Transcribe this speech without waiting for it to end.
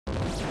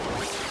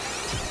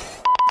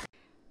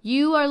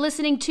You are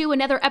listening to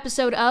another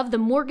episode of the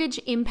Mortgage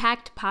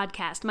Impact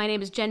Podcast. My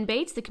name is Jen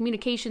Bates, the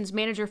Communications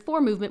Manager for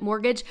Movement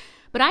Mortgage,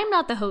 but I'm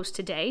not the host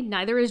today.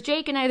 Neither is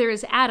Jake and neither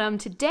is Adam.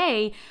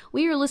 Today,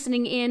 we are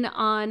listening in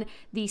on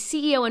the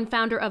CEO and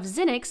founder of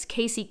Xinnix,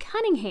 Casey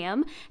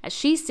Cunningham, as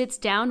she sits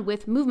down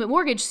with Movement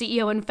Mortgage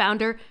CEO and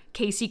founder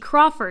Casey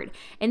Crawford.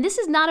 And this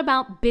is not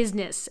about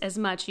business as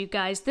much, you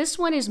guys. This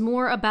one is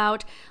more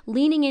about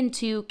leaning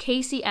into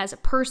Casey as a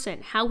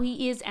person, how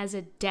he is as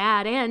a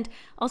dad, and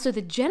also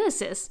the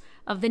genesis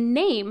of the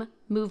name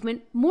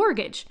Movement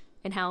Mortgage,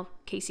 and how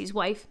Casey's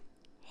wife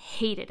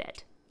hated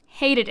it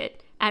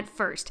at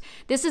first.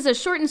 This is a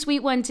short and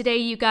sweet one today,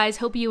 you guys.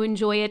 Hope you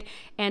enjoy it,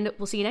 and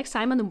we'll see you next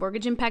time on the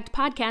Mortgage Impact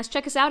Podcast.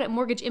 Check us out at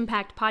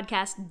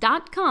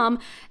mortgageimpactpodcast.com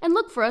and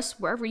look for us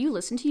wherever you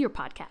listen to your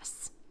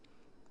podcasts.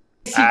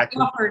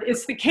 Crawford.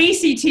 It's the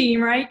Casey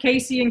team, right?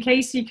 Casey and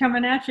Casey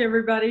coming at you,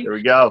 everybody. Here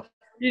we go.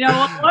 You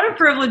know, what a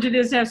privilege it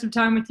is to have some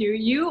time with you.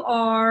 You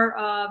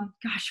are,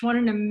 what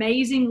an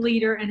amazing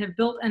leader and have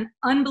built an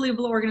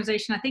unbelievable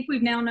organization. I think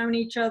we've now known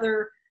each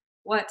other,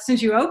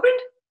 since you opened?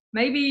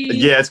 Maybe.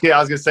 Yeah, I was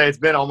going to say it's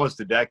been almost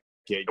a decade.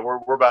 We're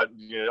about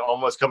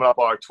almost coming up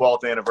on our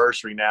 12th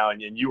anniversary now,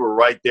 and you were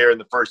right there in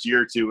the first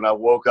year or two when I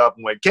woke up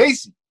and went,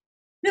 Casey,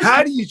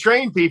 how do you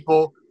train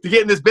people to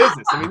get in this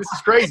business? I mean, this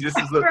is crazy. This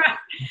is the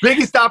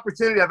biggest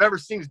opportunity I've ever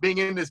seen is being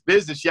in this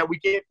business, yet we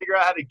can't figure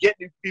out how to get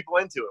new people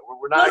into it.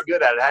 We're not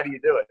good at it. How do you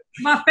do it?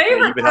 My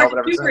favorite part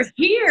is you were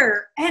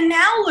here, and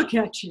now look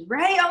at you,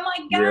 right? Oh, my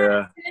God,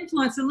 yeah. It's an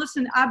influence. And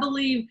listen, I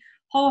believe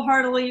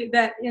wholeheartedly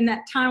that in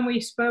that time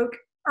we spoke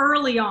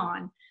early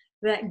on,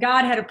 that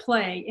God had a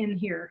play in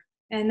here,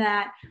 and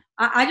that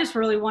I just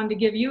really wanted to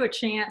give you a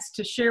chance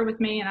to share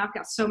with me, and I've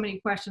got so many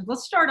questions.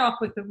 Let's start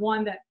off with the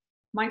one that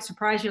might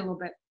surprise you a little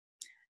bit.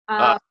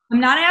 I'm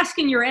not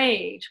asking your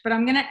age, but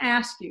I'm going to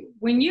ask you,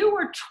 when you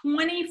were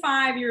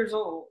 25 years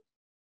old,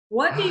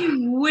 what do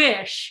you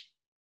wish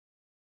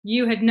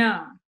you had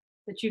known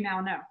that you now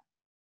know?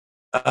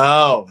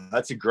 Oh,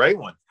 that's a great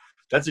one.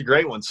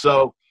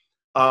 So,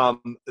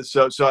 I've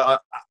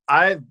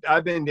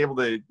been able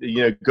to,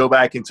 go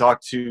back and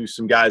talk to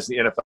some guys, the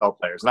NFL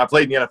players, and I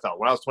played in the NFL.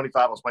 When I was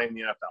 25, I was playing in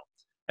the NFL.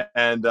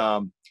 And,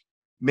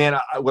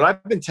 what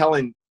I've been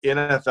telling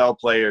NFL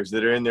players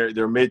that are in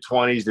their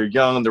mid-20s, they're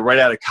young, they're right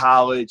out of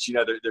college,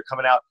 they're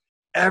coming out.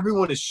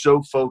 Everyone is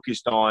so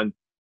focused on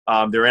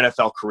their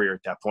NFL career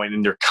at that point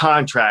and their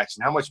contracts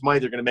and how much money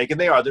they're going to make. And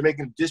they're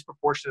making a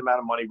disproportionate amount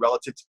of money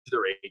relative to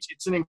their age.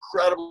 It's an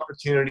incredible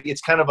opportunity. It's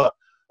kind of an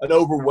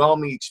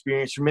overwhelming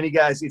experience for many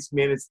guys. It's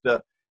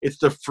the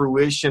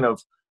fruition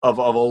of a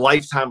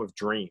lifetime of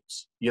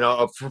dreams,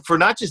 for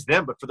not just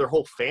them, but for their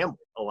whole family.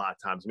 A lot of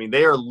times, I mean,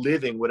 they are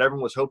living what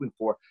everyone was hoping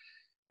for.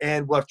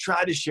 And what I've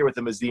tried to share with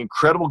them is the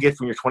incredible gift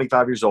when you're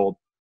 25 years old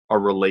are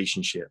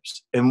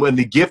relationships. And when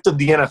the gift of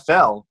the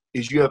NFL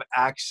is you have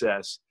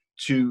access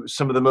to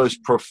some of the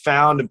most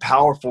profound and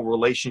powerful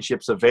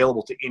relationships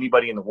available to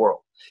anybody in the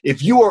world.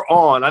 If you are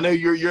on, I know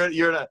you're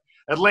an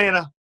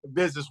Atlanta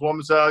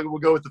businesswoman, so we'll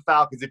go with the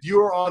Falcons. If you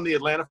are on the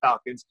Atlanta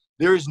Falcons,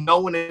 there is no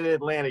one in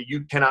Atlanta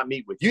you cannot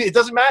meet with. It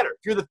doesn't matter. If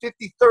you're the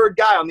 53rd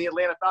guy on the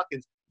Atlanta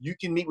Falcons, you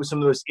can meet with some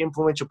of the most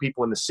influential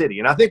people in the city.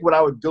 And I think what I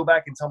would go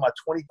back and tell my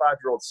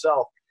 25-year-old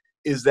self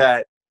is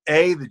that,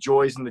 A, the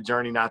joy is in the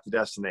journey, not the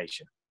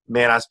destination.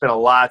 Man, I spent a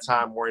lot of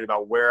time worrying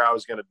about where I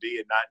was going to be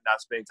and not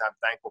spending time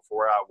thankful for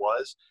where I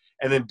was.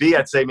 And then B,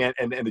 I'd say, man,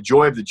 and the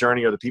joy of the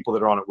journey are the people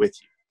that are on it with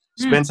you.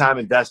 Spend time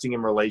investing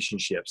in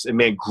relationships. And,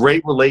 man,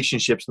 great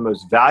relationships are the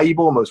most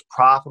valuable, most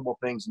profitable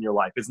things in your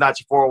life. It's not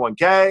your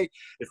 401k.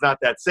 It's not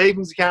that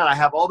savings account. I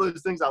have all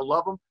those things. I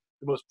love them.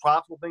 The most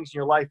profitable things in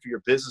your life for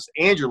your business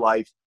and your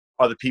life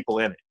are the people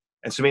in it.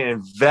 And so, man,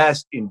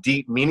 invest in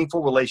deep,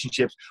 meaningful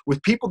relationships with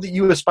people that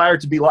you aspire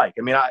to be like.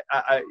 I mean,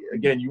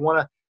 again, you want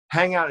to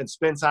hang out and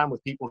spend time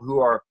with people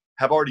who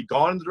have already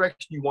gone in the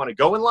direction you want to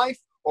go in life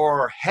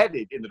or are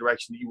headed in the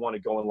direction that you want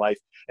to go in life.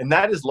 And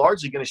that is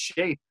largely going to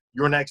shape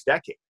your next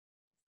decade.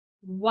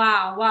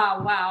 Wow.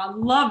 I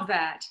love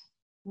that.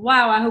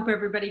 Wow. I hope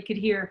everybody could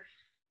hear.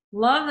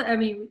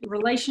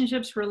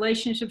 Relationships,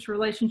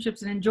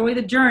 and enjoy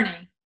the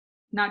journey,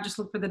 not just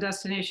look for the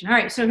destination. All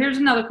right. So here's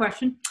another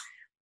question.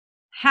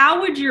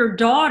 How would your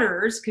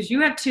daughters, because you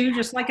have two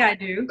just like I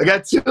do. I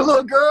got two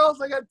little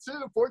girls.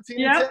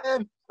 14 and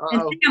 10.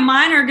 And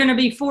mine are going to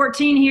be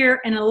 14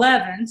 here and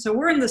 11. So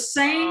we're in the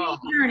same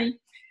journey.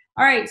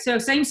 All right. So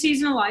same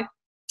season of life.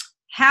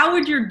 How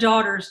would your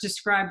daughters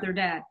describe their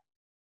dad?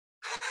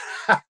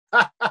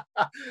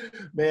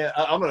 Man,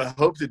 I'm going to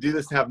hope to do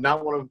this and have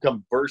not one of them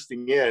come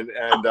bursting in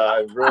and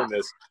ruin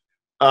this.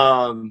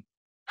 I've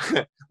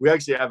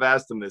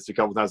asked them this a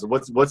couple times.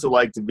 What's it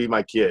like to be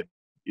my kid?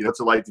 What's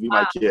it like to be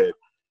my kid?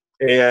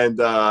 And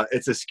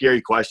it's a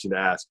scary question to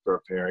ask for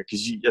a parent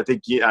because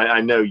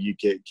I know you,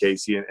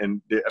 Casey,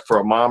 and for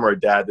a mom or a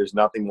dad, there's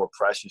nothing more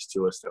precious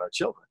to us than our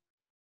children.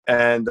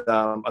 And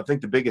I think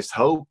the biggest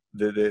hope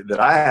that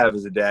I have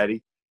as a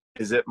daddy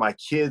is that my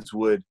kids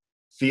would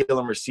feel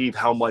and receive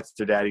how much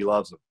their daddy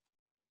loves them.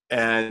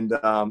 And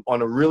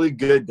on a really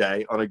good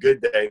day,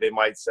 they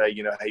might say,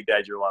 hey,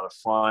 Dad, you're a lot of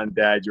fun.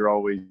 Dad, you're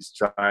always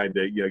trying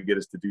to, get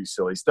us to do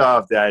silly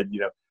stuff. Dad,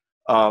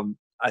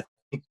 I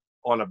think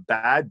on a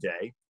bad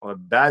day,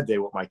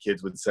 what my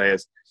kids would say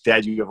is,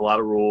 Dad, you have a lot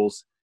of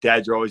rules.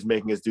 Dad, you're always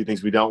making us do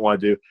things we don't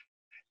want to do.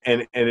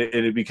 And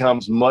it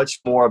becomes much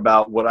more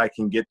about what I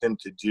can get them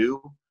to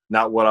do,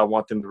 not what I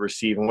want them to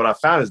receive. And what I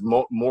found is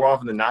more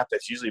often than not,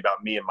 that's usually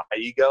about me and my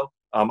ego.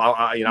 I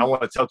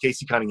want to tell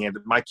Casey Cunningham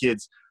that my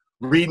kids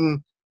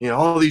reading,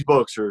 all these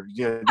books or,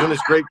 doing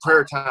this great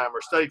prayer time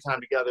or study time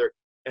together.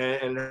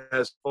 And it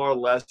has far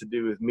less to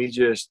do with me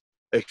just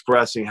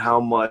expressing how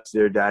much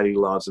their daddy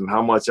loves them,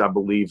 how much I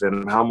believe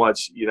in them, how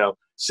much,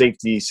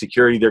 safety,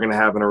 security they're going to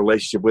have in a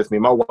relationship with me.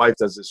 My wife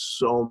does this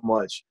so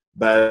much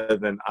better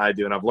than I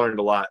do. And I've learned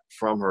a lot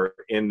from her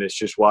in this,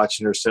 just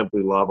watching her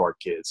simply love our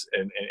kids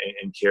and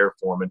care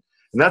for them.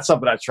 And that's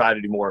something I try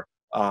to do more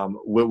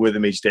with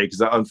them each day,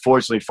 because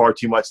unfortunately far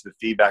too much of the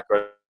feedback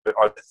are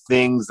the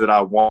things that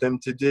I want them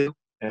to do,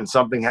 and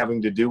something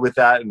having to do with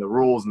that and the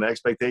rules and the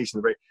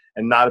expectations,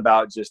 and not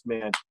about just,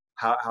 man,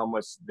 how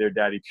much their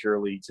daddy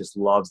purely just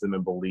loves them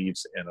and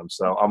believes in them.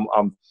 So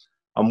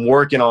I'm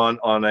working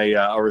on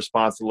a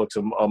response that looks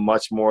a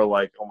much more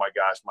like, oh my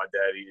gosh, my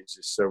daddy is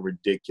just so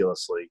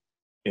ridiculously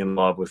in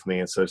love with me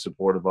and so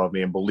supportive of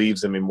me and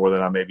believes in me more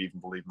than I maybe even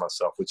believe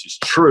myself, which is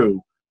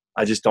true.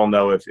 I just don't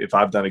know if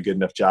I've done a good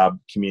enough job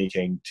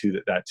communicating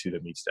that to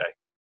them each day.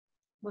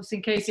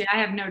 Listen, Casey, I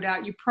have no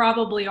doubt you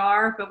probably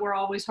are, but we're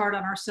always hard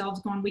on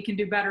ourselves going, we can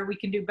do better.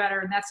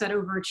 And that's that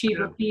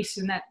overachiever piece.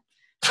 And that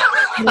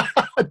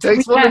it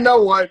takes one to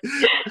know one.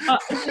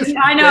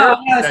 I know.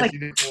 It's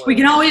like, we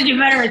can always do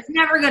better. It's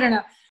never good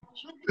enough.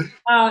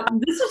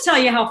 This will tell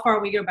you how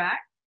far we go back.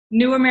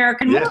 New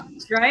American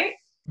Mortgage, right?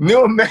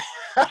 New American.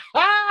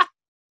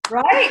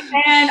 Right?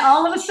 And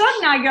all of a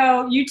sudden I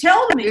go, you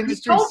tell me.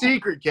 Industry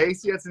secret,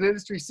 Casey. That's an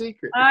industry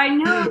secret. I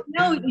know.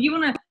 No, you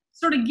want to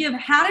sort of give,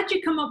 how did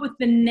you come up with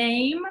the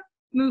name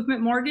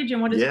Movement Mortgage,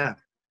 and what is it?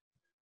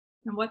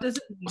 And what does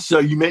it mean? So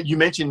you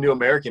mentioned New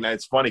American. And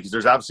it's funny because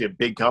there's obviously a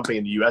big company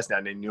in the U.S. now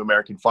named New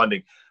American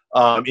Funding.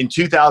 In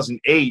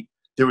 2008,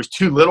 there was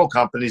two little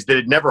companies that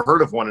had never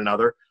heard of one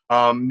another.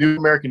 New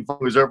American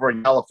Funding was over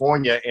in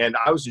California, and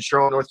I was in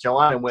Charlotte, North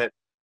Carolina, and went,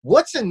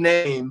 what's a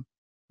name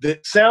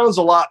that sounds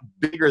a lot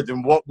bigger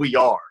than what we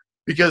are?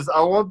 Because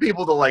I want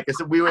people to, like I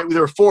said,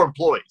 there were 4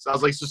 employees. I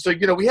was like, so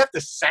we have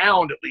to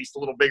sound at least a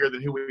little bigger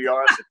than who we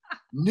are. I said,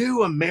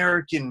 New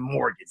American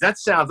Mortgage.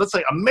 That's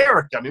like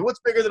America. I mean,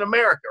 what's bigger than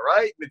America,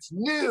 right? It's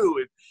new.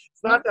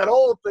 It's not that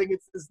old thing.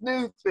 It's this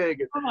new thing.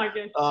 Oh my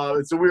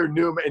goodness. So we were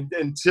new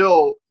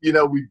until,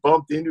 we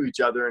bumped into each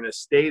other in a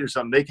state or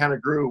something. They kind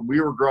of grew. We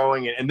were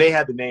growing, and they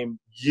had the name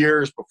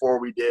years before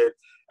we did.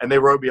 And they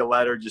wrote me a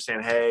letter just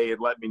saying, hey,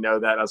 and let me know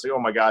that. And I was like, oh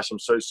my gosh, I'm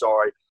so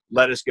sorry.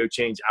 Let us go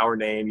change our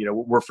name.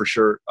 We're for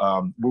sure.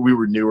 We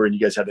were newer, and you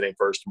guys had the name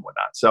first and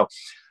whatnot.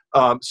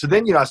 So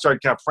then, I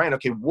started kind of praying,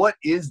 okay, what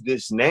is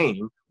this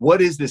name?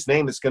 What is this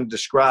name that's going to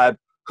describe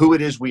who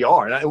it is we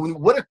are? And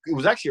it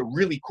was actually a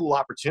really cool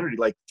opportunity,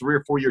 like 3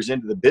 or 4 years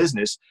into the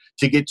business,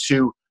 to get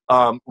to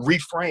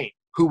reframe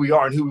who we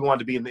are and who we wanted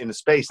to be in the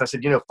space. And I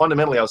said,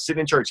 fundamentally, I was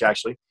sitting in church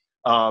actually,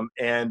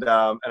 and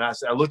I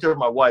said, I looked over at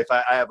my wife.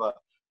 I have a,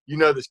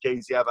 this,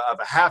 Casey, I have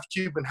a half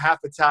Cuban, half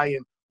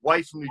Italian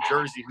wife from New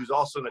Jersey who's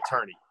also an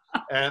attorney,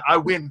 and I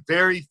win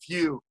very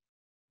few,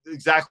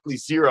 exactly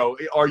 0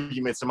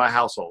 arguments in my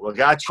household. Like,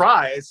 I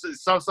try.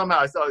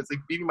 Somehow it's like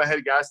beating my head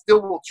again. I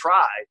still will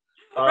try,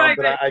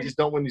 but I just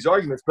don't win these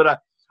arguments.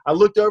 But I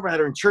looked over at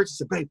her in church and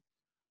said, babe,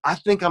 I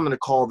think I'm going to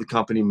call the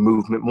company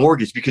Movement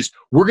Mortgage, because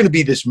we're going to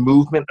be this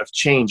movement of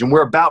change, and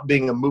we're about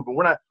being a movement.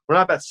 We're not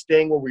about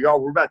staying where we are.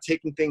 We're about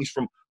taking things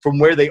from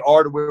where they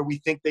are to where we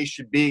think they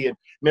should be. And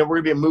man,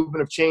 we're going to be a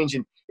movement of change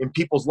in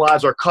people's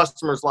lives, our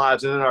customers'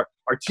 lives, and in our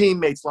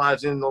teammates'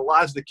 lives, and in the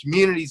lives of the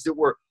communities that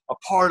we're a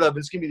part of. And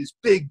it's going to be this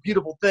big,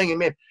 beautiful thing. And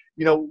man,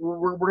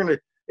 we're going to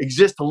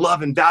exist to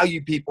love and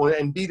value people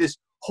and be this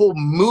whole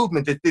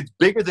movement that's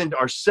bigger than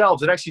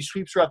ourselves. It actually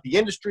sweeps throughout the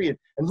industry and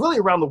really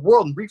around the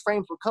world and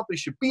reframes what companies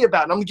should be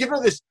about. And I'm going to give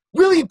her this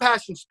really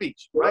impassioned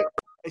speech, right?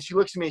 And she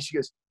looks at me and she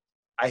goes,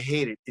 I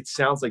hate it. It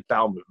sounds like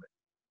bowel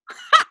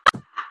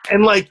movement.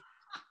 And like,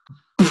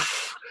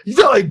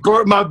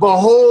 burnt my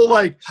whole,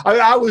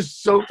 I was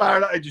so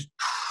fired up.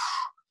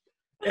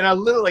 And I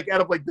literally, out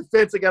of the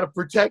fence, I got a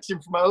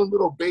protection for my own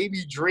little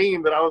baby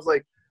dream that I was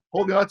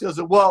holding on to. I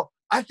said, well,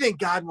 I think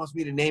God wants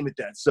me to name it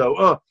that.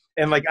 So,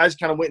 and I just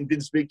kind of went and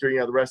didn't speak to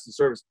her, the rest of the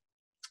service.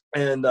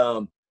 And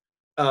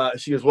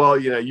she goes, well,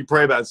 you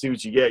pray about it and see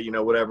what you get,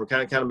 whatever,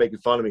 kind of making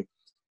fun of me.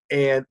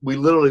 And we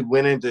literally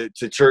went into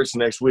church the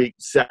next week,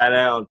 sat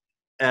down,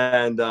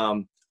 and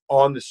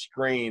on the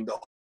screen, the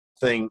whole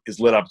thing is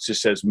lit up. It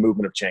just says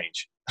Movement of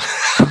Change.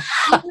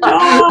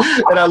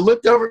 And I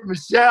looked over at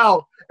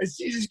Michelle, And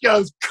she just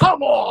goes,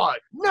 come on,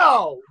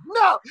 no.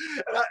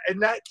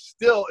 And that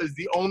still is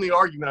the only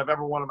argument I've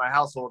ever won in my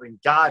household, and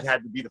God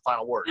had to be the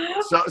final word.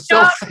 So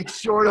like,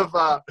 short of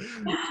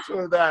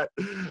that,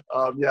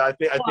 I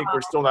think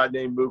we're still not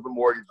named Movement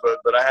Mortgage,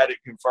 but I had it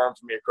confirmed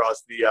for me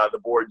across the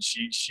board, and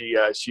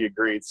she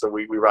agreed. So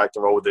we rocked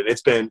and rolled with it.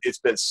 It's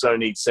been so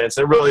neat since.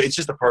 And really, it's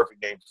just a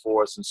perfect name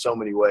for us in so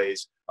many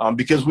ways,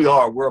 because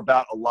we're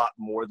about a lot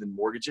more than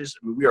mortgages.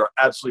 I mean, we are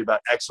absolutely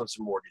about excellence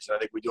in mortgage. And I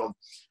think we do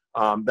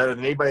them better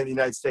than anybody in the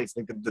United States.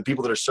 I think the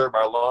people that are served by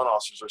our loan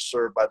officers are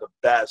served by the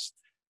best,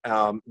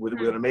 with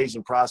an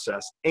amazing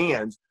process.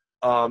 And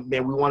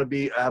man, we want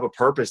to have a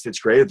purpose that's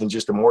greater than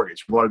just a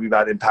mortgage. We want to be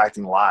about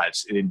impacting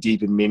lives in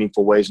deep and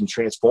meaningful ways and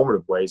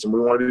transformative ways. And we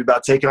want to be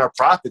about taking our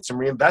profits and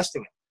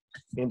reinvesting it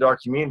into our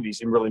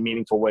communities in really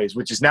meaningful ways,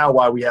 which is now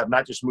why we have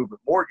not just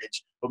Movement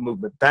Mortgage, but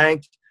Movement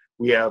Bank.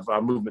 We have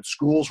Movement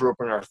Schools. We're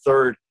opening our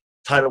third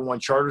Title I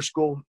charter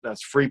school.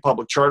 That's free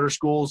public charter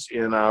schools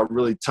in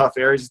really tough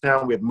areas of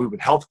town. We have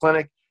Movement Health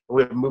Clinic, and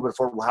we have a Movement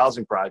Affordable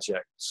Housing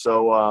Project.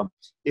 So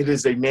it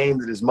is a name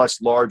that is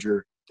much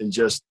larger than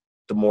just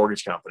the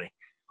mortgage company.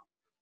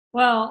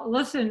 Well,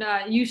 listen,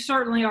 you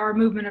certainly are a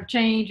movement of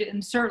change,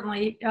 and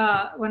certainly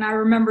when I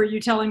remember you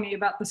telling me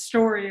about the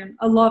story, and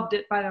I loved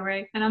it, by the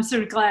way, and I'm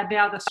so glad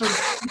now the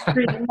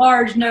sort of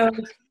large knows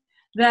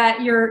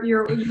that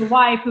your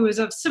wife, who is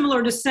of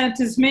similar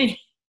descent as me,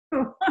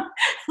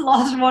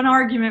 lost one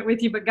argument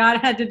with you, but God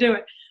had to do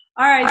it.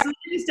 All right, so let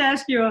me just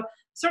ask you a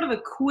sort of a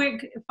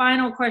quick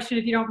final question,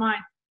 if you don't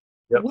mind.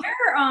 Yep.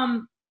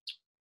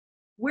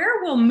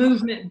 Where will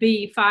movement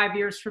be 5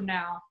 years from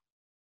now?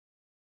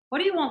 What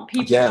do you want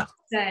people to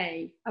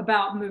say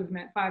about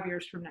movement 5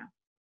 years from now?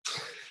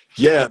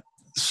 Yeah.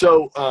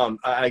 So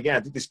again, I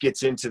think this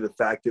gets into the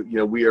fact that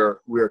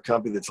we're a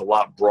company that's a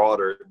lot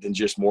broader than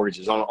just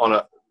mortgages. On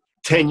a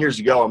 10 years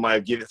ago, I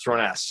might have thrown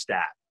out a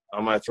stat. I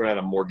might have thrown out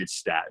a mortgage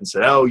stat and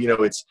said,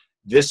 it's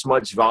this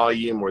much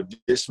volume or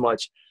this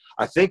much.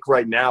 I think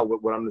right now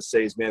what I'm going to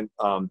say is, man,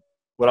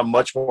 what I'm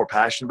much more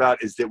passionate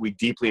about is that we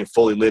deeply and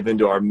fully live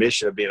into our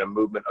mission of being a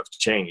movement of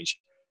change.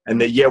 And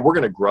that, we're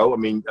going to grow. I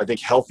mean, I think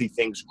healthy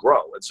things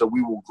grow. And so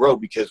we will grow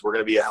because we're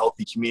going to be a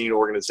healthy community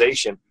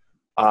organization.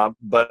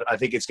 But I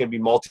think it's going to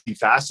be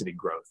multifaceted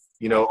growth.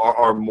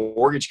 Our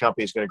mortgage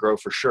company is going to grow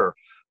for sure.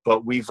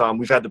 But we've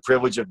had the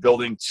privilege of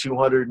building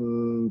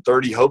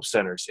 230 Hope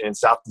Centers in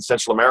South and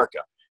Central America.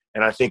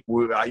 And I think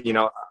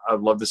I'd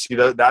love to see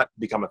that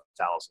become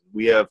 1,000.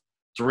 We have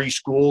 3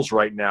 schools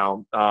right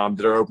now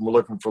that are open. We're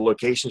looking for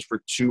locations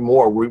for 2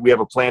 more. We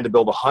have a plan to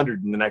build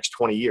 100 in the next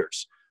 20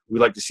 years.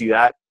 We'd like to see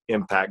that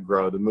impact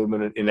grow, the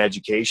movement in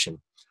education.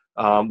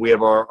 We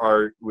have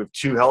we have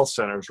 2 health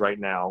centers right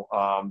now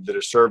that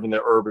are serving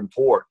the urban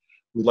poor.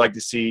 We'd like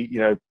to see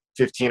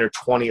 15 or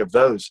 20 of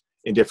those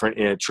in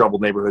different troubled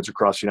neighborhoods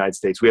across the United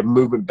States. We have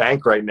Movement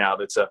Bank right now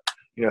that's a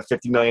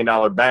 $50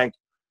 million bank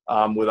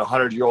with a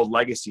 100-year-old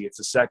legacy. It's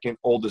the second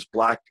oldest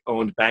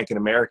Black-owned bank in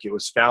America. It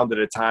was founded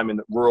at a time in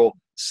the rural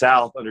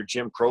South under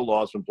Jim Crow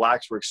laws when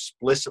Blacks were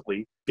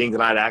explicitly being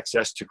denied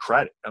access to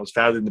credit. It was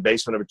founded in the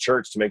basement of a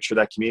church to make sure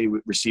that community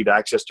would receive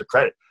access to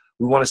credit.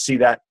 We want to see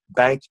that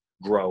bank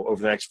grow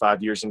over the next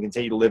 5 years and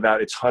continue to live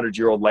out its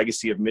 100-year-old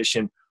legacy of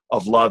mission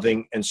of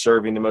loving and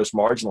serving the most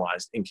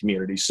marginalized in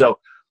communities. So,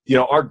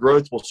 our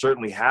growth will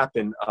certainly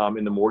happen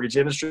in the mortgage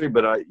industry,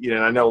 but I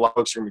know a lot of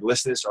folks are going to be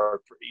listening to this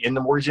are in the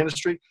mortgage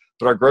industry,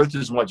 but our growth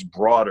is much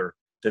broader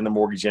than the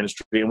mortgage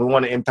industry. And we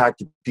want to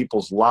impact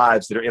people's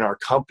lives that are in our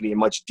company in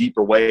much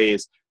deeper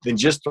ways than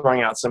just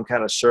throwing out some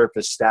kind of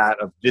surface stat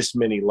of this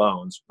many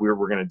loans we're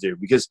going to do.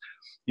 Because,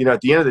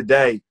 at the end of the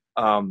day,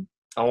 I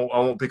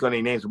won't pick on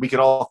any names, but we can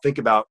all think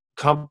about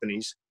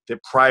companies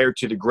that prior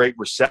to the Great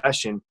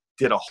Recession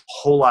did a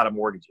whole lot of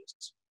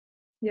mortgages.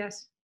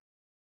 Yes.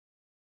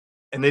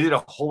 And they did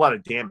a whole lot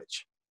of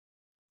damage.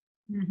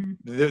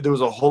 Mm-hmm. There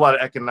was a whole lot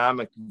of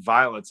economic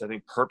violence, I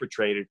think,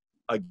 perpetrated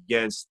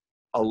against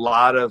a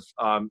lot of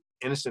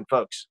innocent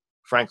folks,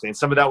 frankly. And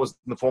some of that was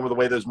in the form of the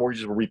way those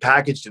mortgages were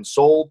repackaged and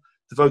sold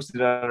to folks that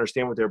didn't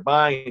understand what they're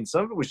buying. And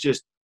some of it was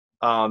just,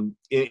 I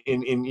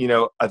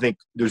think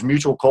there's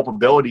mutual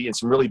culpability and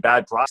some really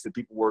bad products that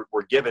people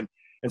were given.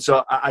 And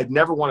so I'd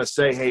never want to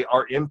say, hey,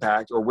 our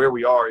impact or where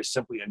we are is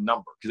simply a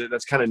number, because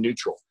that's kind of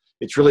neutral.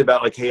 It's really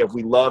about like, hey, have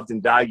we loved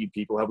and valued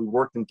people? Have we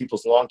worked in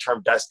people's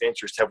long-term best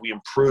interest? Have we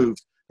improved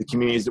the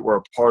communities that we're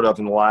a part of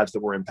and the lives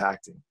that we're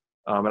impacting?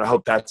 And I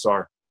hope that's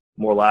our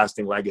more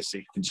lasting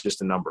legacy than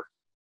just a number.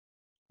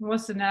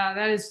 Listen,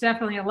 that is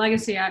definitely a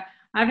legacy. I've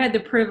had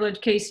the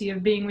privilege, Casey,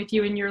 of being with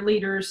you and your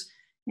leaders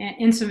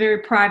in some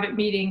very private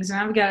meetings.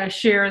 And I've got to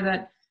share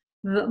that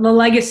the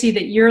legacy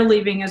that you're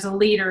leaving as a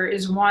leader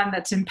is one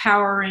that's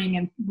empowering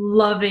and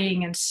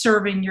loving and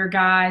serving your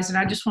guys. And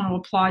I just want to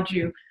applaud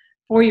you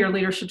for your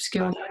leadership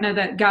skills. I know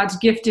that God's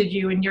gifted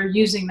you and you're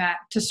using that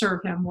to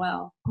serve him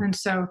well. And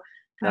so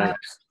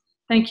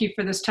thank you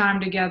for this time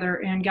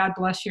together, and God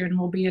bless you. And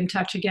we'll be in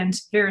touch again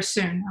very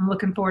soon. I'm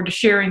looking forward to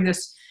sharing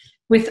this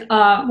with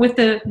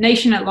the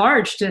nation at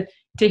large to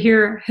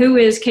hear who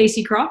is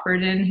Casey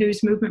Crawford and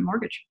who's Movement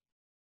Mortgage.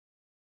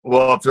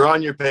 Well, if they're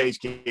on your page,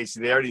 Casey,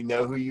 they already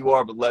know who you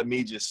are, but let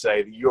me just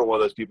say that you are one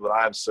of those people that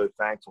I am so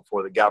thankful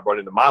for that God brought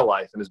into my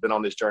life and has been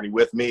on this journey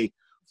with me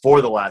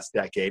for the last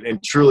decade.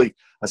 And truly,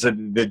 I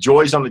said, the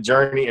joy's on the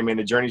journey. I mean,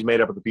 the journey's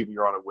made up of the people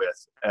you're on it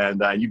with.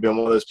 And you've been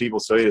one of those people,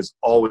 so it is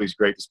always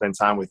great to spend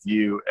time with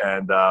you.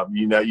 And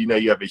you know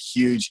you have a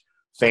huge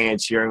fan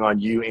cheering on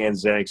you and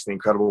Xinnix, the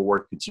incredible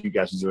work that you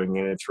guys are doing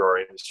in and through our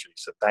industry.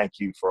 So thank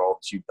you for all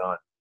that you've done.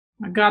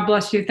 God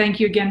bless you. Thank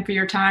you again for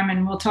your time,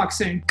 and we'll talk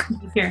soon.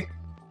 Take care.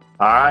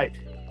 All right.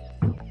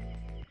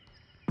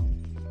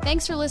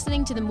 Thanks for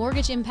listening to the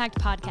Mortgage Impact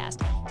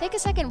Podcast. Take a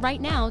second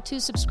right now to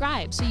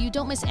subscribe so you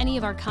don't miss any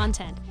of our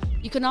content.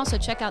 You can also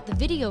check out the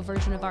video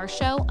version of our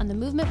show on the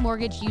Movement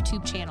Mortgage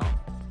YouTube channel.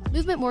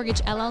 Movement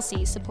Mortgage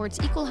LLC supports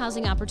equal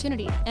housing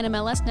opportunity,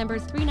 NMLS number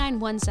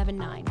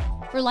 39179.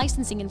 For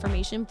licensing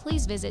information,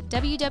 please visit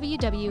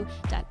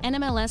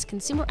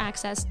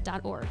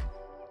www.nmlsconsumeraccess.org.